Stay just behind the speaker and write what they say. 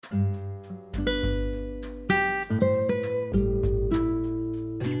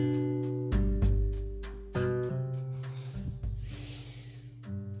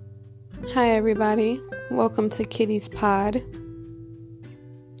Hi everybody, welcome to Kitty's Pod.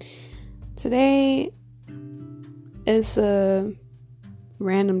 Today is a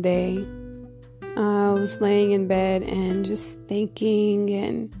random day. I was laying in bed and just thinking,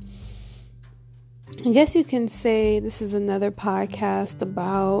 and I guess you can say this is another podcast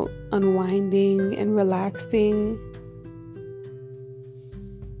about unwinding and relaxing.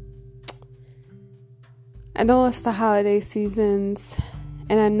 I know it's the holiday seasons,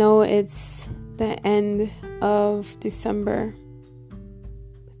 and I know it's the end of December.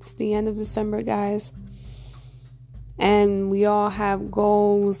 It's the end of December, guys. And we all have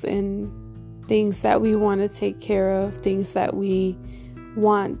goals and things that we want to take care of, things that we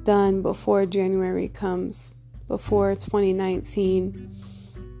want done before January comes, before 2019.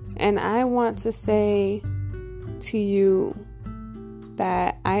 And I want to say to you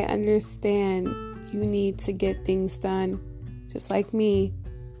that I understand you need to get things done, just like me.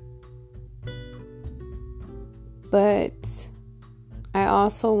 But I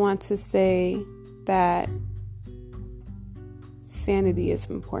also want to say that sanity is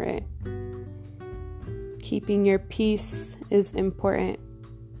important. Keeping your peace is important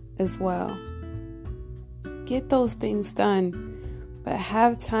as well. Get those things done, but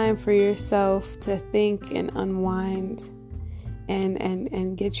have time for yourself to think and unwind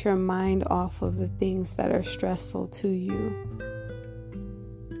and get your mind off of the things that are stressful to you.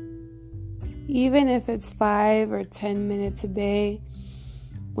 Even if it's 5 or 10 minutes a day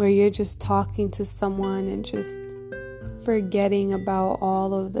where you're just talking to someone and just forgetting about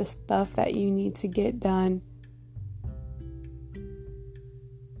all of the stuff that you need to get done,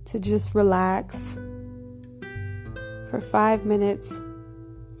 to just relax for 5 minutes,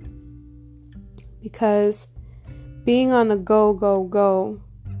 because being on the go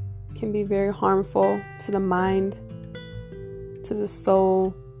can be very harmful to the mind, to the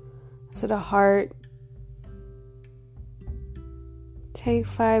soul, to the heart. Take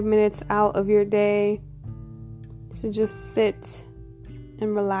 5 minutes out of your day to just sit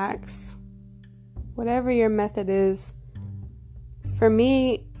and relax. Whatever your method is. For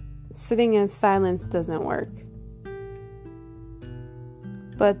me, sitting in silence doesn't work.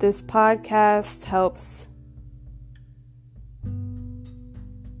 But this podcast helps.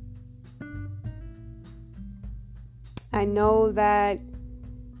 I know that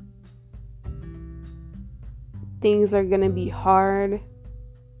things are going to be hard,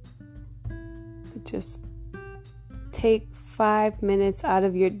 but just take 5 minutes out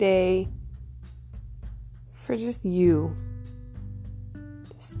of your day for just you.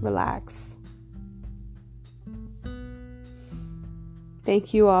 Just relax.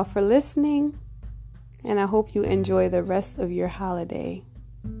 Thank you all for listening, and I hope you enjoy the rest of your holiday.